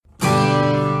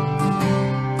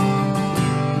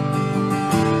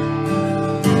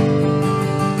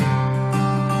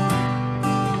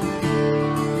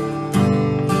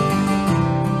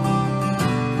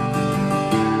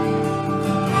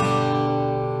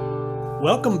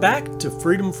Welcome back to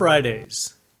Freedom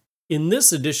Fridays. In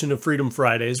this edition of Freedom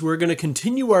Fridays, we're going to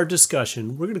continue our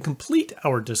discussion. We're going to complete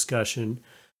our discussion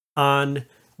on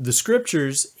the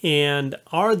scriptures and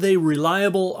are they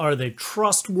reliable? Are they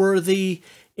trustworthy?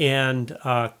 And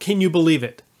can you believe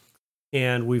it?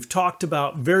 And we've talked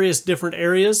about various different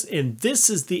areas, and this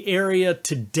is the area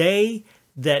today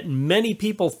that many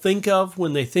people think of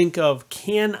when they think of,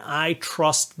 can I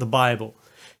trust the Bible?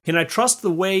 Can I trust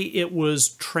the way it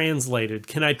was translated?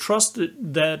 Can I trust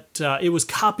that it was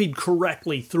copied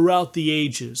correctly throughout the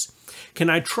ages? Can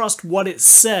I trust what it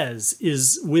says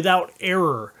is without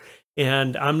error?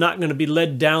 And I'm not going to be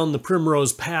led down the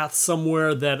primrose path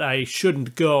somewhere that I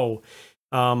shouldn't go.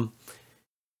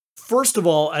 First of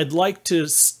all, I'd like to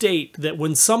state that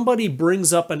when somebody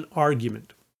brings up an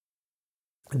argument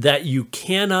that you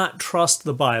cannot trust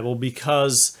the Bible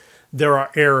because there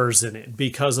are errors in it,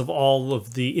 because of all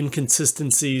of the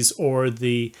inconsistencies or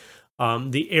the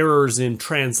errors in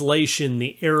translation,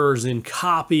 the errors in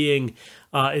copying,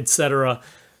 etc.,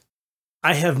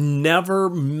 I have never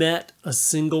met a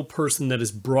single person that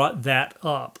has brought that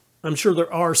up. I'm sure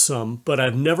there are some, but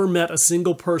I've never met a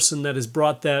single person that has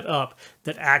brought that up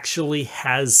that actually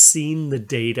has seen the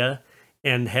data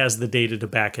and has the data to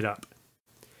back it up.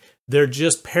 They're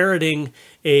just parroting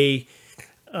a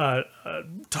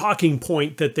talking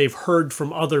point that they've heard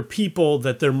from other people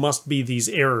that there must be these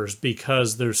errors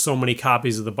because there's so many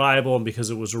copies of the Bible and because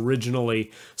it was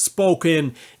originally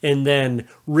spoken and then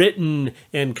written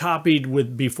and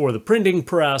copied before the printing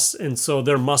press, and so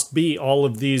there must be all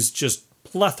of these just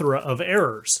plethora of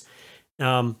errors.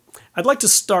 I'd like to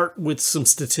start with some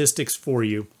statistics for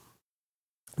you.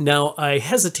 Now, I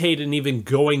hesitate in even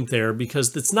going there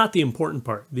because that's not the important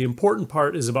part. The important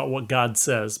part is about what God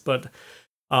says, but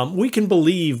we can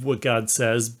believe what God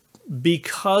says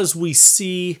because we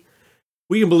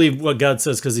can believe what God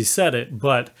says because he said it,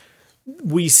 but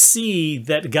we see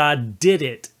that God did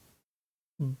it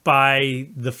by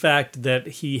the fact that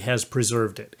he has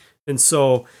preserved it. And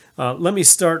so let me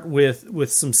start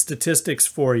with some statistics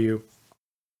for you.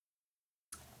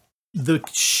 The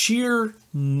sheer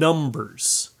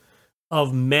numbers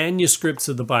of manuscripts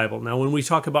of the Bible. Now, when we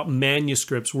talk about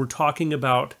manuscripts, we're talking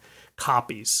about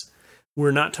copies.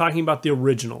 We're not talking about the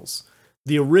originals.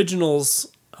 The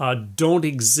originals don't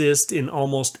exist in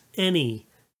almost any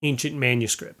ancient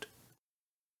manuscript.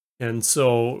 And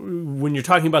so when you're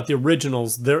talking about the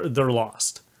originals, they're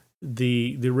lost.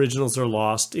 The originals are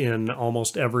lost in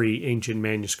almost every ancient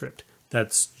manuscript.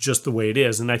 That's just the way it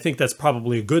is. And I think that's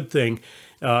probably a good thing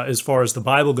as far as the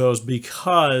Bible goes,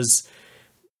 because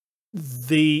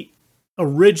the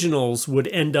originals would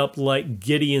end up like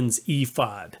Gideon's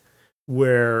ephod,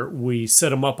 where we set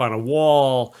them up on a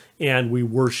wall and we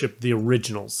worship the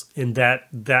originals. And that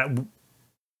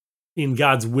in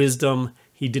God's wisdom,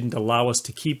 he didn't allow us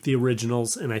to keep the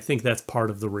originals, and I think that's part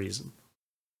of the reason.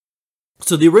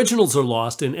 So the originals are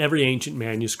lost in every ancient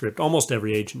manuscript, almost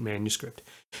every ancient manuscript.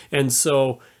 And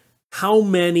so how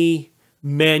many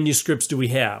manuscripts do we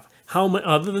have?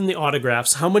 Other than the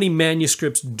autographs, how many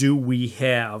manuscripts do we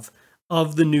have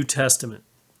of the New Testament?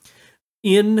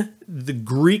 In the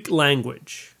Greek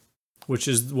language, which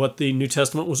is what the New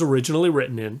Testament was originally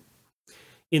written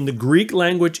in the Greek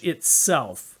language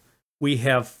itself, we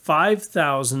have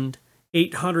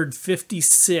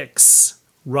 5,856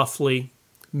 roughly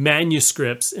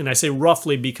manuscripts, and I say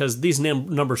roughly because these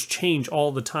numbers change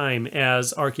all the time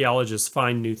as archaeologists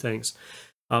find new things.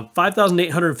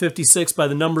 5,856 by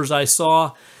the numbers I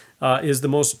saw is the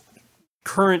most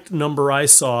current number I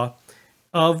saw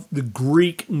of the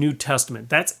Greek New Testament.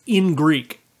 That's in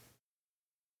Greek.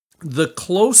 The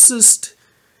closest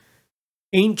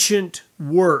ancient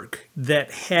work that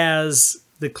has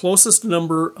the closest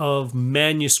number of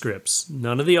manuscripts,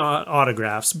 none of the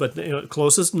autographs, but the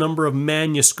closest number of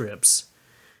manuscripts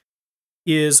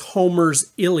is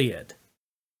Homer's Iliad.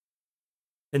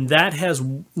 And that has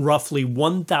roughly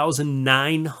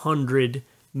 1,900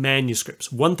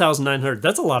 manuscripts. 1,900,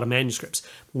 that's a lot of manuscripts.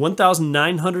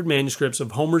 1,900 manuscripts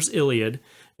of Homer's Iliad.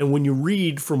 And when you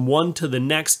read from one to the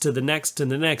next, to the next, to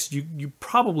the next, you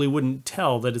probably wouldn't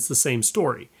tell that it's the same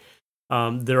story.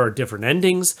 There are different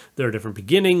endings, there are different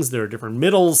beginnings, there are different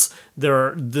middles,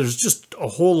 there's just a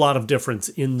whole lot of difference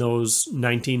in those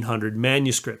 1,900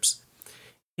 manuscripts.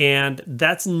 And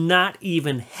that's not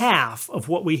even half of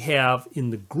what we have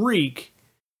in the Greek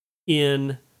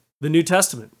in the New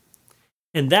Testament.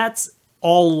 And that's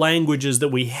all languages that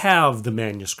we have the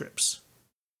manuscripts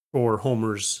for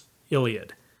Homer's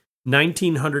Iliad.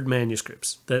 1,900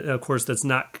 manuscripts. That, of course, that's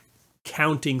not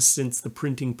counting since the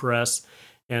printing press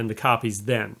and the copies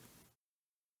then.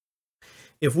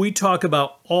 If we talk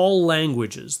about all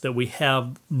languages that we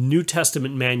have New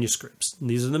Testament manuscripts,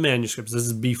 these are the manuscripts. This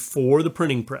is before the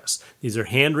printing press. These are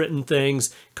handwritten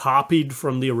things copied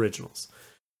from the originals,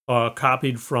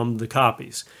 copied from the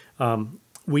copies.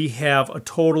 We have a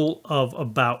total of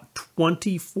about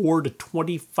 24 to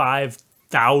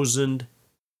 25,000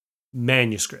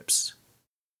 manuscripts.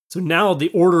 So now the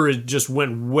order just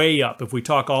went way up. If we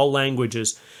talk all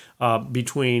languages,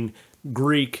 between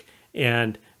Greek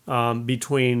and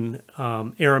between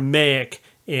Aramaic,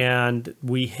 and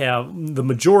we have the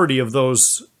majority of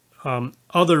those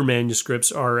other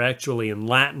manuscripts are actually in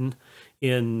Latin,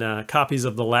 in copies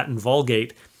of the Latin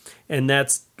Vulgate, and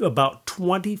that's about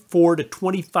 24 to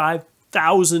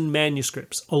 25,000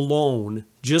 manuscripts alone,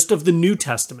 just of the New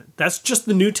Testament. That's just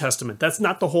the New Testament. That's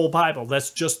not the whole Bible.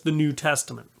 That's just the New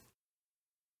Testament.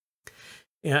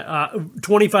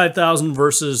 25,000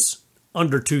 versus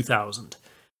under 2,000.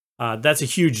 That's a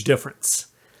huge difference.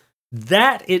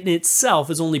 That in itself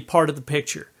is only part of the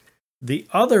picture. The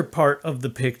other part of the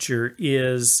picture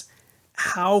is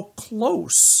how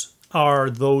close are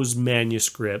those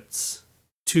manuscripts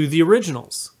to the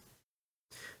originals.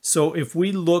 So if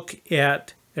we look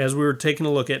at, as we were taking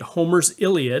a look at Homer's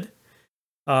Iliad,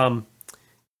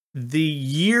 the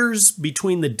years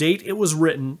between the date it was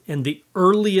written and the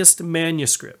earliest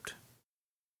manuscript,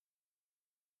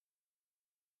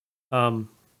 the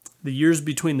years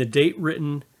between the date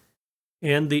written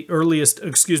and the earliest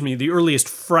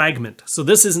fragment. So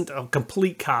this isn't a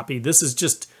complete copy. This is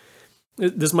just,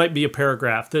 this might be a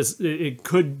paragraph. It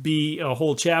could be a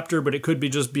whole chapter, but it could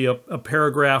just be a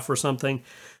paragraph or something.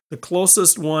 The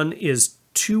closest one is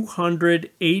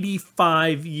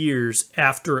 285 years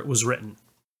after it was written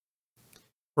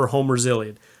for Homer's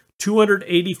Iliad.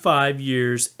 285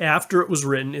 years after it was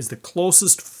written is the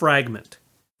closest fragment.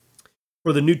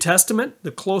 For the New Testament,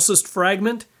 the closest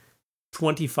fragment,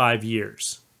 25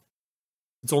 years.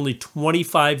 It's only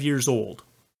 25 years old.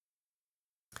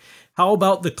 How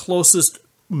about the closest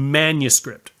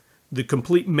manuscript, the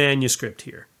complete manuscript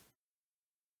here?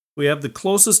 We have the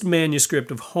closest manuscript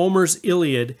of Homer's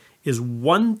Iliad is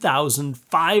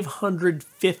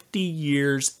 1,550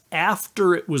 years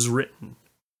after it was written.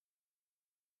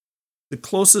 The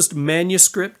closest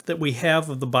manuscript that we have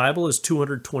of the Bible is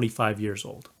 225 years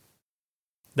old.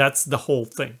 That's the whole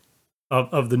thing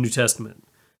of the New Testament.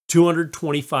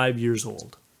 225 years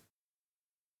old.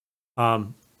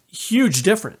 Huge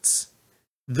difference.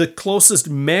 The closest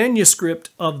manuscript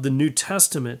of the New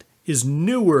Testament is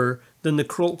newer than the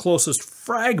closest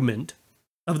fragment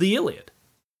of the Iliad.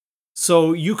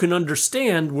 So you can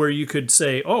understand where you could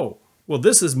say, oh, well,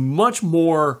 this is much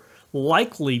more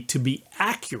likely to be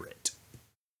accurate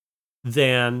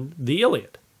than the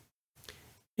Iliad.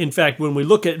 In fact, when we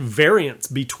look at variance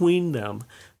between them,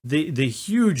 the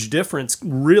huge difference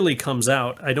really comes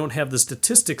out. I don't have the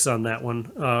statistics on that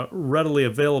one readily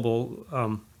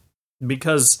available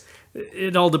because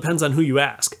it all depends on who you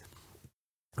ask.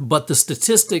 But the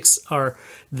statistics are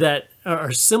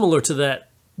similar to that.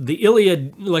 The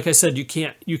Iliad, like I said, you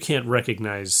can't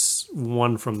recognize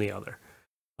one from the other.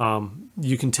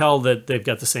 You can tell that they've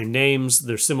got the same names,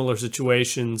 they're similar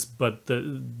situations, but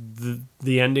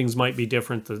the endings might be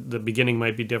different, the beginning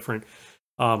might be different,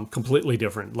 completely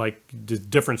different, like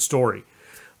different story.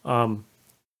 In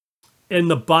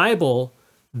the Bible,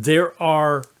 there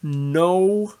are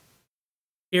no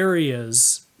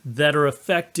areas that are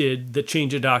affected that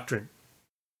change a doctrine.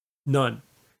 None.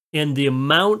 And the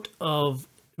amount of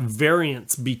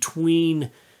variance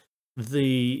between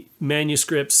the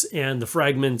manuscripts and the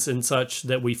fragments and such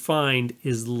that we find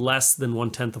is less than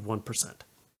 1/10%.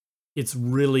 It's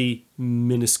really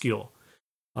minuscule.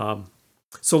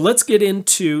 So let's get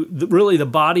into really the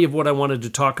body of what I wanted to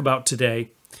talk about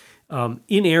today.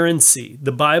 Inerrancy.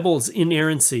 The Bible's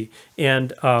inerrancy.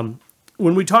 And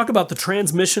when we talk about the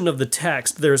transmission of the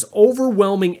text, there's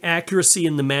overwhelming accuracy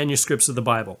in the manuscripts of the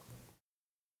Bible.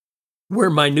 Where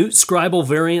minute scribal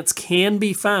variants can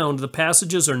be found, the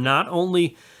passages are not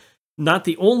the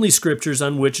only scriptures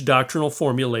on which doctrinal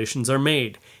formulations are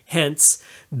made. Hence,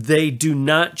 they do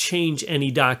not change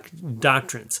any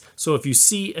doctrines. So if you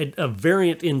see a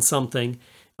variant in something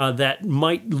that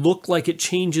might look like it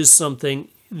changes something,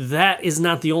 that is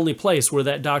not the only place where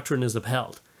that doctrine is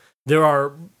upheld. There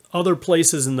are other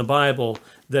places in the Bible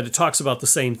that it talks about the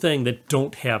same thing that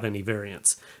don't have any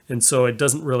variants. And so it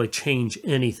doesn't really change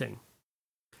anything.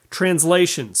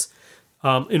 Translations.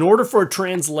 In order for a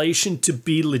translation to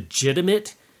be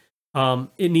legitimate,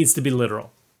 it needs to be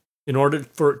literal in order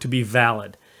for it to be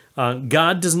valid.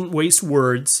 God doesn't waste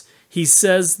words. He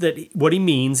says that what he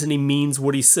means, and he means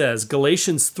what he says.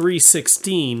 Galatians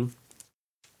 3:16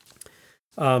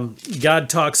 God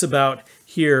talks about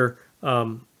here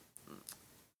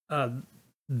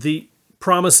the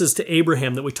promises to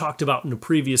Abraham that we talked about in the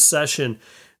previous session,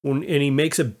 and he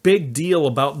makes a big deal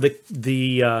about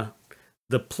the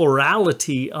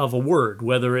plurality of a word,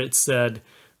 whether it's said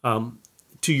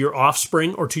to your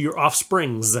offspring or to your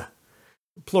offsprings,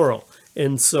 plural.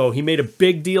 And so he made a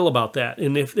big deal about that.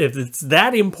 And if it's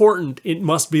that important, it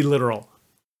must be literal.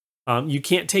 You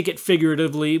can't take it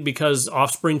figuratively, because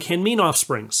offspring can mean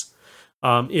offsprings.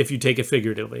 If you take it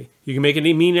figuratively, you can make it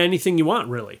mean anything you want,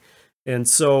 really. And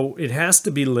so it has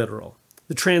to be literal.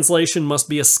 The translation must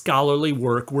be a scholarly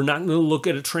work. We're not going to look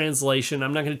at a translation.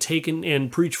 I'm not going to take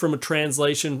and preach from a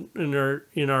translation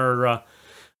in our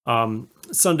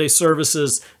Sunday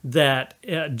services that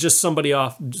just somebody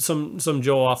off some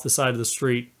Joe off the side of the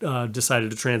street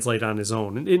decided to translate on his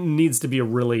own. It needs to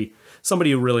be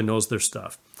somebody who really knows their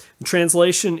stuff. The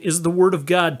translation is the Word of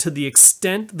God to the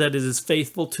extent that it is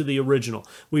faithful to the original.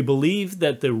 We believe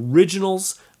that the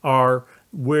originals are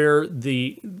where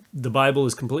the Bible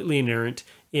is completely inerrant,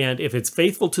 and if it's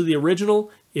faithful to the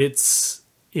original, it's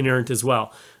inerrant as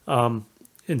well.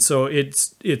 And so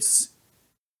it's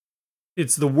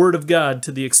the Word of God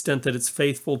to the extent that it's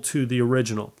faithful to the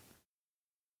original.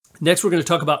 Next, we're going to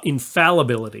talk about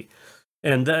infallibility.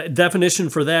 And the definition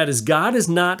for that is God is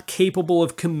not capable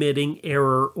of committing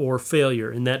error or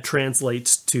failure, and that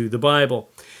translates to the Bible.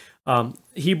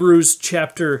 Hebrews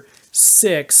chapter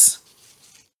 6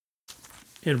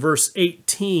 and verse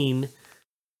 18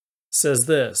 says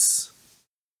this,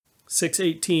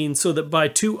 6:18, so that by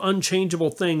two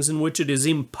unchangeable things in which it is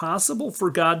impossible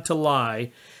for God to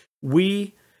lie,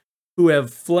 we who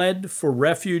have fled for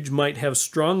refuge might have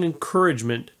strong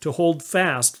encouragement to hold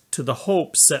fast to the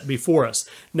hope set before us.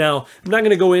 Now, I'm not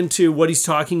going to go into what he's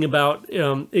talking about,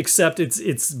 except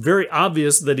it's very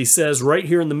obvious that he says right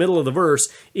here in the middle of the verse,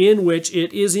 in which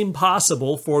it is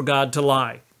impossible for God to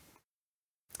lie.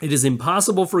 It is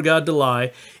impossible for God to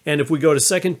lie. And if we go to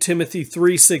 2 Timothy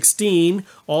 3:16,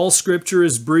 all Scripture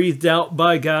is breathed out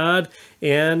by God,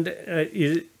 and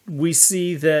we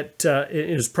see that it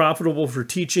is profitable for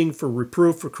teaching, for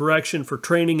reproof, for correction, for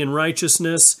training in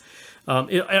righteousness.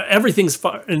 Everything's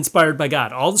inspired by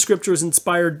God. All the Scripture is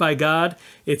inspired by God.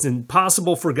 It's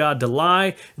impossible for God to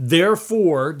lie.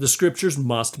 Therefore, the Scriptures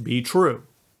must be true.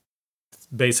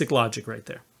 Basic logic right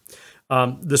there.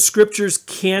 The Scriptures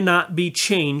cannot be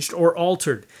changed or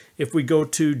altered. If we go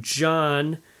to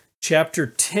John chapter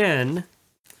 10,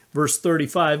 verse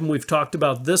 35, and we've talked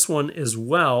about this one as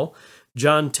well,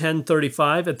 John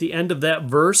 10:35, at the end of that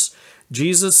verse,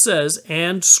 Jesus says,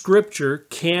 and Scripture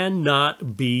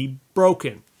cannot be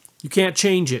broken. You can't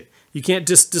change it. You can't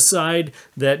just decide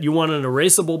that you want an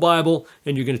erasable Bible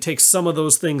and you're going to take some of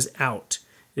those things out.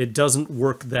 It doesn't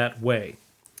work that way.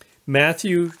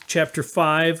 Matthew chapter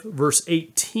 5, verse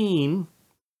 18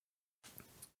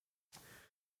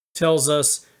 tells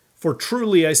us, for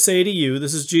truly I say to you,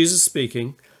 this is Jesus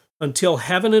speaking, until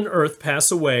heaven and earth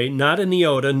pass away, not an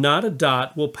iota, not a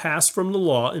dot will pass from the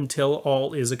law until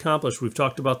all is accomplished. We've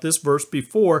talked about this verse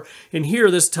before, and here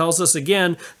this tells us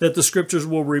again that the Scriptures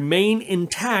will remain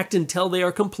intact until they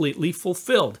are completely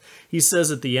fulfilled. He says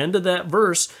at the end of that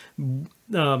verse,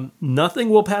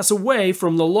 nothing will pass away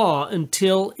from the law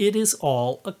until it is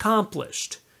all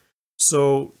accomplished.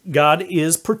 So God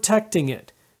is protecting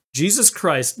it. Jesus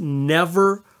Christ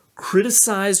never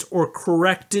criticized or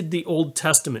corrected the Old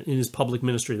Testament in his public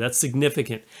ministry. That's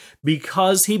significant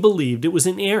because he believed it was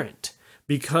inerrant,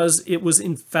 because it was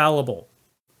infallible.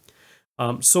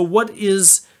 So what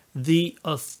is the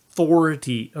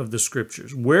authority of the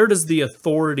Scriptures? Where does the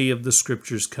authority of the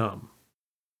Scriptures come?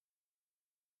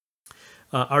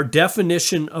 Our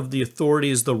definition of the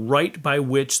authority is the right by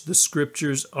which the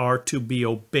Scriptures are to be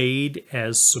obeyed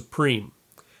as supreme.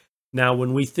 Now,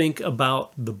 when we think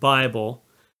about the Bible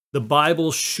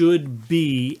should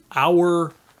be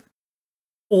our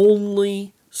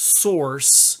only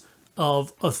source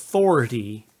of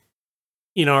authority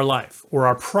in our life, or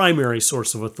our primary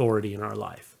source of authority in our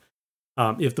life.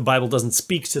 If the Bible doesn't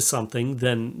speak to something,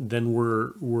 then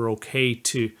we're okay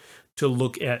to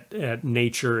look at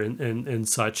nature and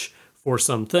such for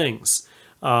some things.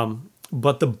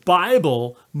 But the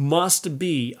Bible must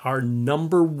be our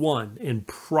number one and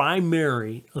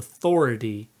primary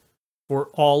authority for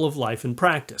all of life and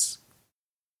practice.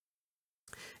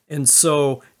 And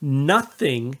so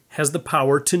nothing has the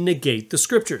power to negate the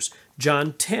Scriptures.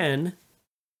 John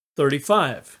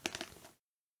 10:35.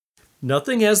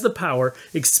 Nothing has the power.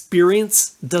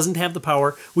 Experience doesn't have the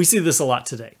power. We see this a lot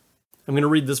today. I'm going to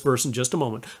read this verse in just a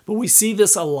moment. But we see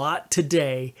this a lot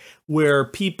today where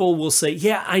people will say,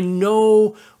 yeah, I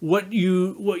know what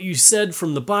you said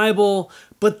from the Bible,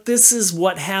 but this is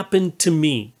what happened to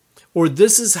me, or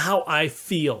this is how I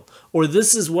feel, or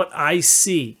this is what I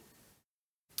see.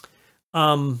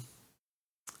 I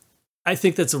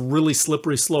think that's a really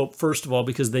slippery slope, first of all,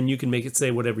 because then you can make it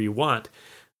say whatever you want.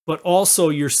 But also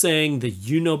you're saying that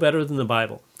you know better than the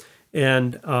Bible.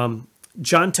 And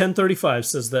John 10:35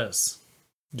 says this.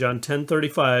 John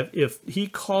 10:35, if he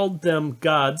called them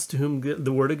gods to whom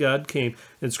the word of God came,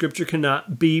 and Scripture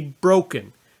cannot be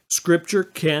broken. Scripture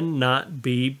cannot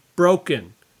be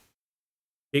broken.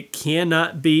 It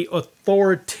cannot be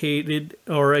authoritated,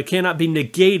 or it cannot be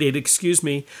negated,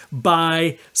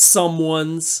 by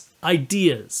someone's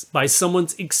ideas, by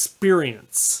someone's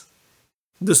experience.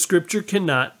 The Scripture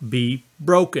cannot be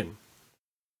broken.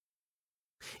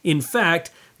 In fact,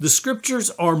 the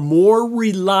Scriptures are more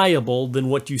reliable than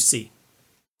what you see.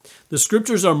 The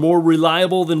Scriptures are more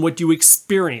reliable than what you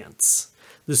experience.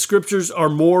 The Scriptures are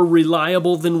more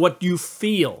reliable than what you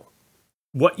feel,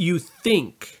 what you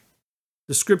think.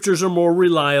 The Scriptures are more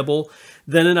reliable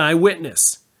than an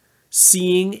eyewitness.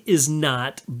 Seeing is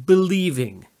not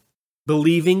believing.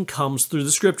 Believing comes through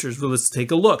the Scriptures. Well, let's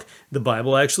take a look. The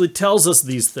Bible actually tells us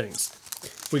these things.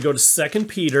 If we go to 2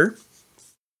 Peter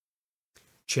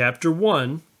chapter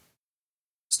 1,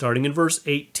 starting in verse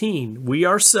 18, we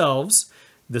ourselves,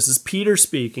 this is Peter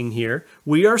speaking here,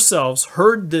 we ourselves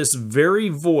heard this very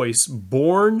voice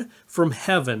born from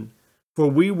heaven, for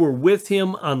we were with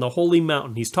him on the holy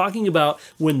mountain. He's talking about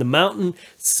when the mountain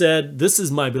said, this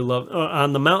is my beloved,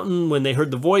 on the mountain when they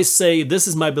heard the voice say, this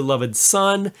is my beloved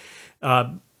son,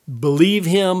 believe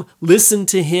him, listen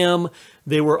to him.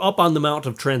 They were up on the Mount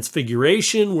of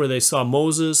Transfiguration where they saw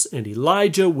Moses and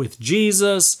Elijah with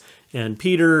Jesus. And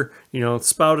Peter,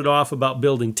 spouted off about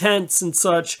building tents and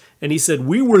such. And he said,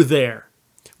 we were there.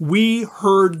 We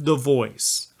heard the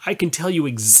voice. I can tell you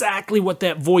exactly what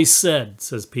that voice said,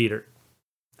 says Peter.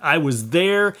 I was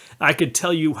there. I could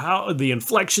tell you how the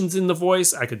inflections in the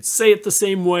voice. I could say it the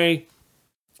same way.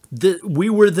 We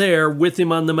were there with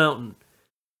him on the mountain.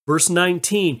 Verse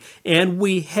 19, and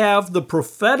we have the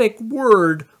prophetic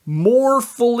word more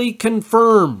fully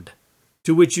confirmed,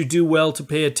 to which you do well to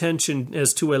pay attention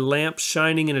as to a lamp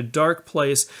shining in a dark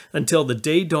place until the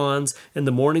day dawns and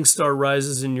the morning star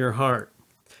rises in your heart.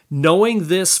 Knowing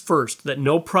this first, that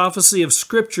no prophecy of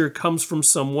Scripture comes from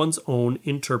someone's own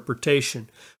interpretation.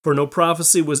 For no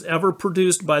prophecy was ever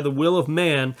produced by the will of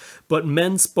man, but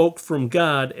men spoke from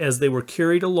God as they were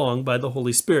carried along by the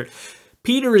Holy Spirit.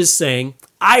 Peter is saying,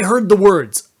 I heard the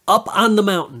words up on the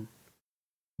mountain,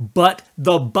 but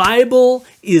the Bible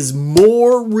is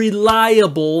more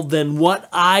reliable than what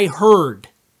I heard.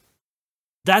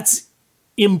 That's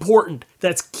important.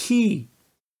 That's key.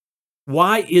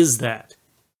 Why is that?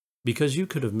 Because you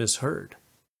could have misheard.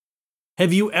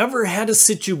 Have you ever had a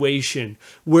situation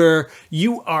where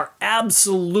you are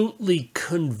absolutely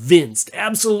convinced,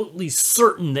 absolutely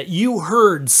certain that you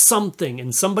heard something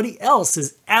and somebody else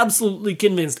is absolutely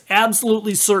convinced,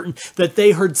 absolutely certain that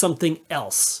they heard something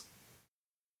else?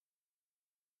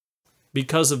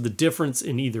 Because of the difference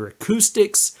in either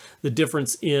acoustics, the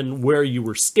difference in where you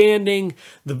were standing,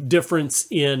 the difference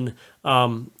in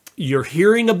your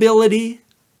hearing ability.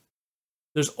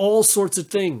 There's all sorts of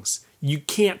things. You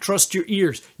can't trust your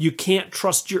ears. You can't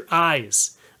trust your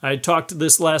eyes. I talked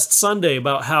this last Sunday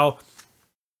about how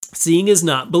seeing is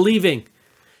not believing.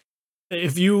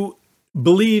 If you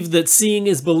believe that seeing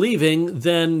is believing,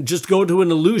 then just go to an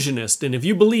illusionist. And if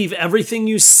you believe everything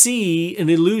you see an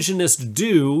illusionist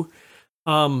do,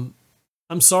 I'm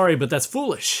sorry, but that's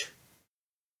foolish.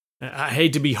 I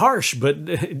hate to be harsh, but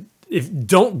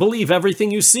don't believe everything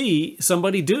you see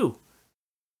somebody do.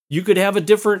 You could have a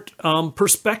different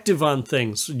perspective on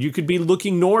things. You could be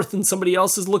looking north and somebody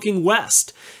else is looking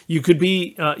west. You could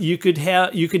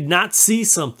not see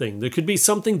something. There could be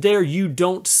something there you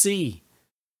don't see.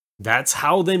 That's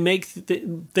how they make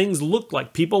things look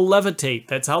like people levitate.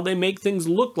 That's how they make things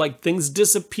look like things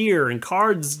disappear and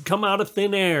cards come out of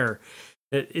thin air.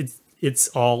 It's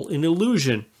all an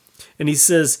illusion. And he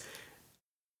says,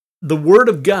 the Word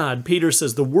of God, Peter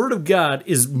says, the Word of God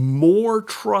is more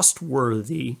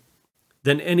trustworthy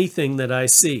than anything that I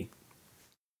see.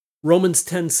 Romans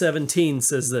 10:17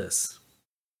 says this.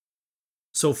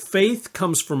 So faith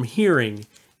comes from hearing,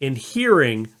 and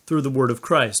hearing through the word of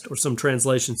Christ, or some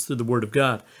translations through the Word of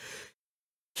God.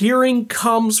 Hearing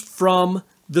comes from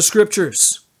the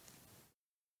Scriptures.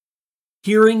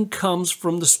 Hearing comes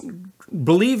from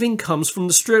believing comes from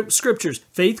the Scriptures.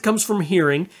 Faith comes from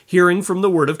hearing, hearing from the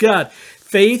Word of God.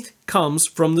 Faith comes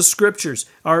from the Scriptures.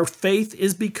 Our faith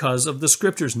is because of the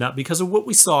Scriptures, not because of what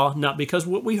we saw, not because of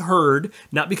what we heard,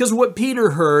 not because of what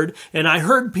Peter heard, and I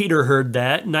heard Peter heard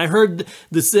that, and I heard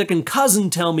the second cousin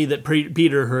tell me that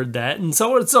Peter heard that, and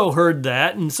so heard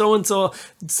that, and so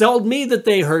told me that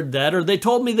they heard that, or they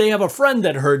told me they have a friend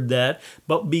that heard that,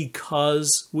 but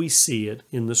because we see it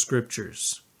in the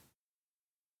Scriptures.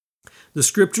 The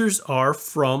Scriptures are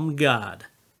from God,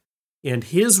 and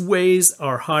His ways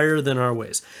are higher than our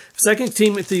ways. 2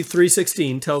 Timothy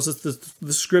 3:16 tells us that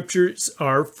the Scriptures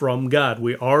are from God.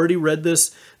 We already read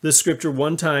this Scripture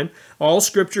one time. All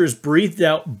Scripture is breathed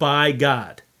out by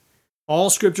God. All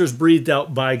Scripture is breathed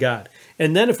out by God.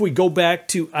 And then if we go back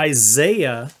to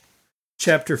Isaiah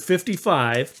chapter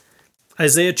 55,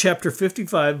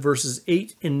 verses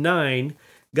 8 and 9,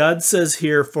 God says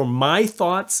here, "For my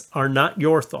thoughts are not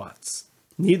your thoughts,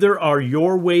 neither are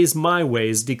your ways my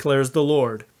ways, declares the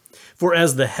Lord. For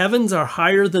as the heavens are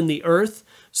higher than the earth,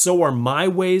 so are my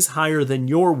ways higher than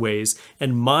your ways,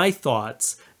 and my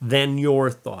thoughts than your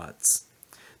thoughts."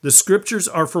 The Scriptures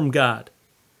are from God.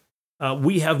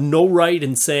 We have no right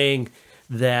in saying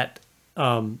that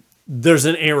there's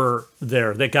an error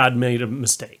there, that God made a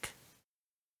mistake.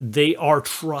 They are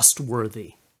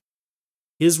trustworthy.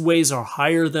 His ways are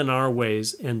higher than our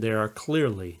ways, and they are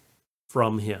clearly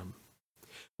from Him.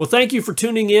 Well, thank you for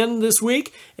tuning in this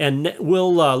week, and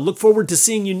we'll look forward to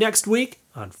seeing you next week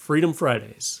on Freedom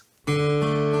Fridays.